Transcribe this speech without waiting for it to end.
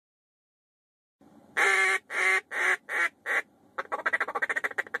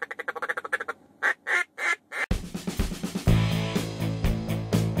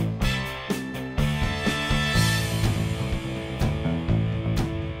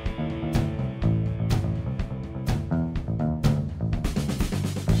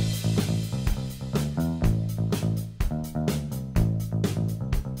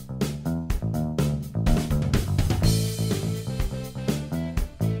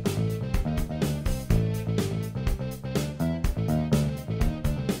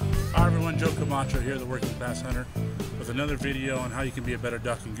Camacho here, the Working Bass Hunter, with another video on how you can be a better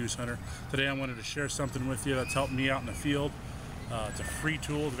duck and goose hunter. Today I wanted to share something with you that's helped me out in the field. It's a free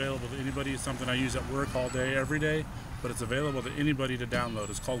tool available to anybody. It's something I use at work all day, every day, but it's available to anybody to download.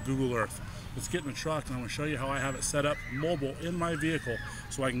 It's called Google Earth. Let's get in the truck and I'm going to show you how I have it set up mobile in my vehicle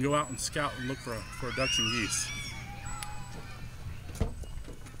so I can go out and scout and look for ducks and geese.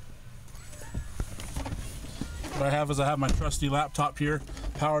 What I have is I have my trusty laptop here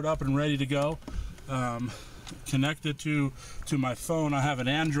powered up and ready to go, connected to my phone. I have an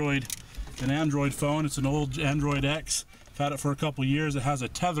Android phone. It's an old Android X. I've had it for a couple years. It has a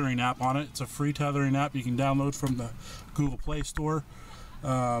tethering app on it. It's a free tethering app you can download from the Google Play Store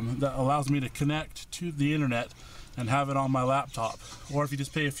that allows me to connect to the internet and have it on my laptop. Or if you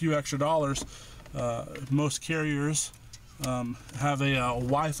just pay a few extra dollars, most carriers have a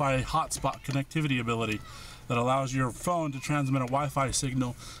Wi-Fi hotspot connectivity ability that allows your phone to transmit a Wi-Fi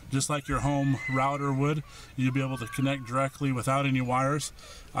signal just like your home router would. You'll be able to connect directly without any wires.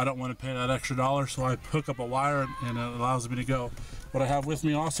 I don't want to pay that extra dollar, so I hook up a wire and it allows me to go. What I have with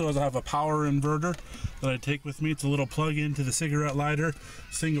me also is I have a power inverter that I take with me. It's a little plug into the cigarette lighter.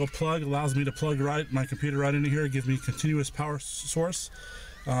 Single plug allows me to plug my computer right into here, give me continuous power source.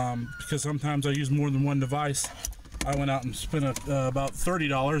 Because sometimes I use more than one device. I went out and spent about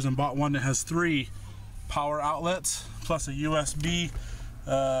 $30 and bought one that has 3 power outlets plus a USB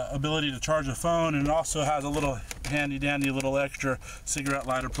ability to charge a phone, and it also has a little handy dandy little extra cigarette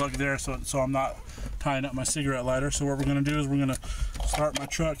lighter plug there, so I'm not tying up my cigarette lighter. So what we're going to do is we're going to start my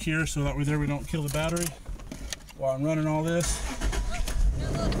truck here so that we don't kill the battery while I'm running all this.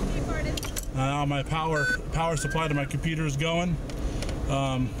 Now my power supply to my computer is going.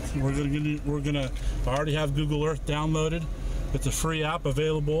 I already have Google Earth downloaded. It's a free app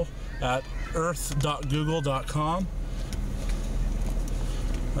available at earth.google.com.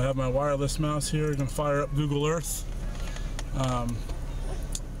 I have my wireless mouse here. I'm going to fire up Google Earth.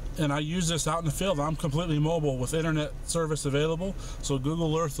 And I use this out in the field. I'm completely mobile with internet service available. So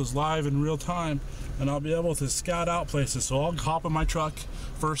Google Earth is live in real time and I'll be able to scout out places. So I'll hop in my truck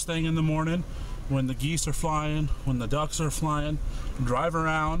first thing in the morning when the geese are flying, when the ducks are flying, drive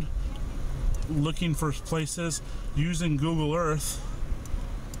around looking for places using Google Earth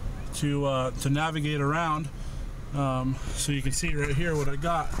to navigate around. So you can see right here what I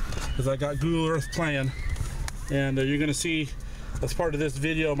got is I got Google Earth playing, and you're gonna see as part of this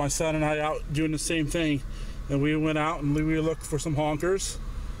video my son and I out doing the same thing, and we went out and we looked for some honkers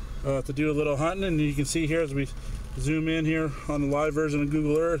to do a little hunting. And you can see here as we zoom in here on the live version of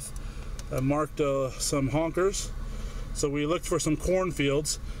Google Earth, I marked some honkers. So we looked for some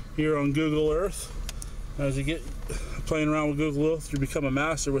cornfields here on Google Earth. As you get playing around with Google Earth, you become a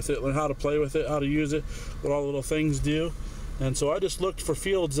master with it, learn how to play with it, how to use it, what all the little things do. And so I just looked for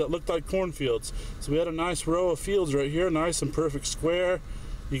fields that looked like cornfields. So we had a nice row of fields right here, nice and perfect square.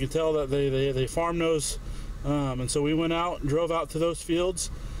 You can tell that they farm those. And so we went out and drove out to those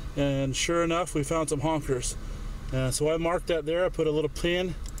fields, and sure enough, we found some honkers. So I marked that there. I put a little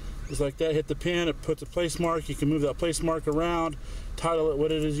pin, just like that, hit the pin, it puts a place mark. You can move that place mark around, title it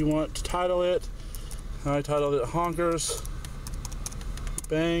what it is you want to title it. I titled it Honkers.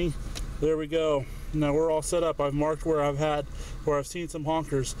 Bang. There we go. Now we're all set up. I've marked where I've seen some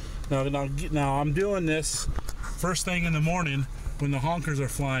honkers. Now I'm doing this first thing in the morning when the honkers are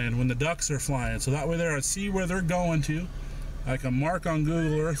flying, when the ducks are flying. So that way there I see where they're going to. I can mark on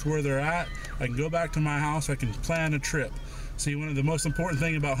Google Earth where they're at. I can go back to my house. I can plan a trip. See, one of the most important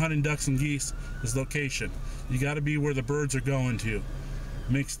things about hunting ducks and geese is location. You got to be where the birds are going to.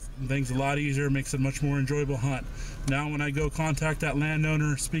 Makes things a lot easier, makes it a much more enjoyable hunt. Now when I go contact that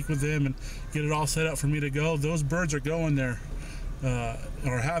landowner, speak with them and get it all set up for me to go, those birds are going there,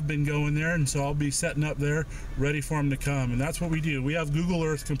 or have been going there, and so I'll be setting up there ready for them to come. And that's what we do. We have Google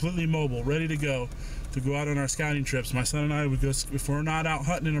Earth completely mobile, ready to go out on our scouting trips. My son and I would go, if we're not out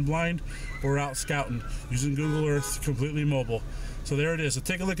hunting in a blind, we're out scouting using Google Earth completely mobile. So there it is. So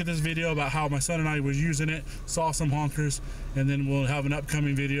take a look at this video about how my son and I was using it, saw some honkers, and then we'll have an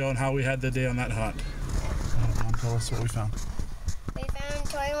upcoming video on how we had the day on that hunt. Tell us what we found. We found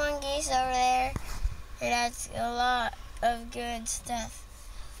 21 geese over there, and that's a lot of good stuff.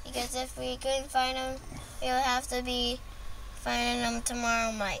 Because if we couldn't find them, we would have to be finding them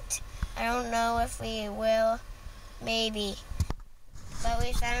tomorrow night. I don't know if we will, maybe. But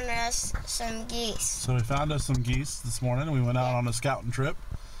we found us some geese. So we found us some geese this morning. We went out on a scouting trip,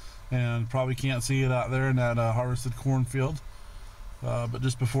 and probably can't see it out there in that harvested cornfield. But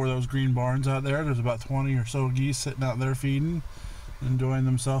just before those green barns out there, there's about 20 or so geese sitting out there feeding, enjoying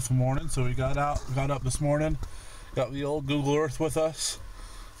themselves in the morning. So we got up this morning, got the old Google Earth with us,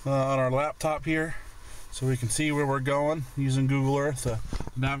 on our laptop here, so we can see where we're going using Google Earth to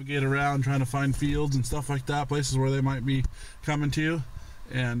navigate around, trying to find fields and stuff like that, places where they might be coming to,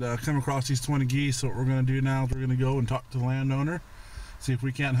 and come across these 20 geese. So what we're going to do now is we're going to go and talk to the landowner, see if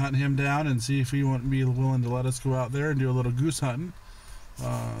we can't hunt him down, and see if he wouldn't be willing to let us go out there and do a little goose hunting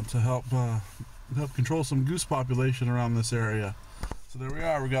to help control some goose population around this area. So there we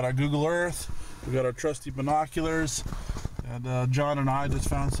are. We got our Google Earth, we got our trusty binoculars, and John and I just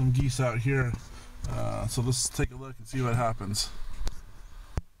found some geese out here. So let's take a look and see what happens.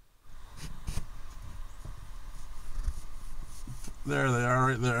 There they are,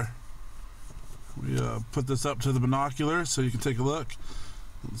 right there. We put this up to the binoculars so you can take a look.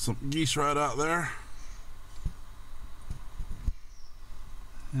 Some geese right out there.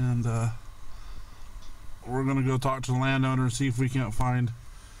 And we're gonna go talk to the landowner and see if we can't find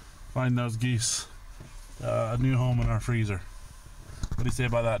those geese a new home in our freezer. What do you say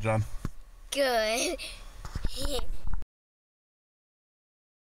about that, John? Good.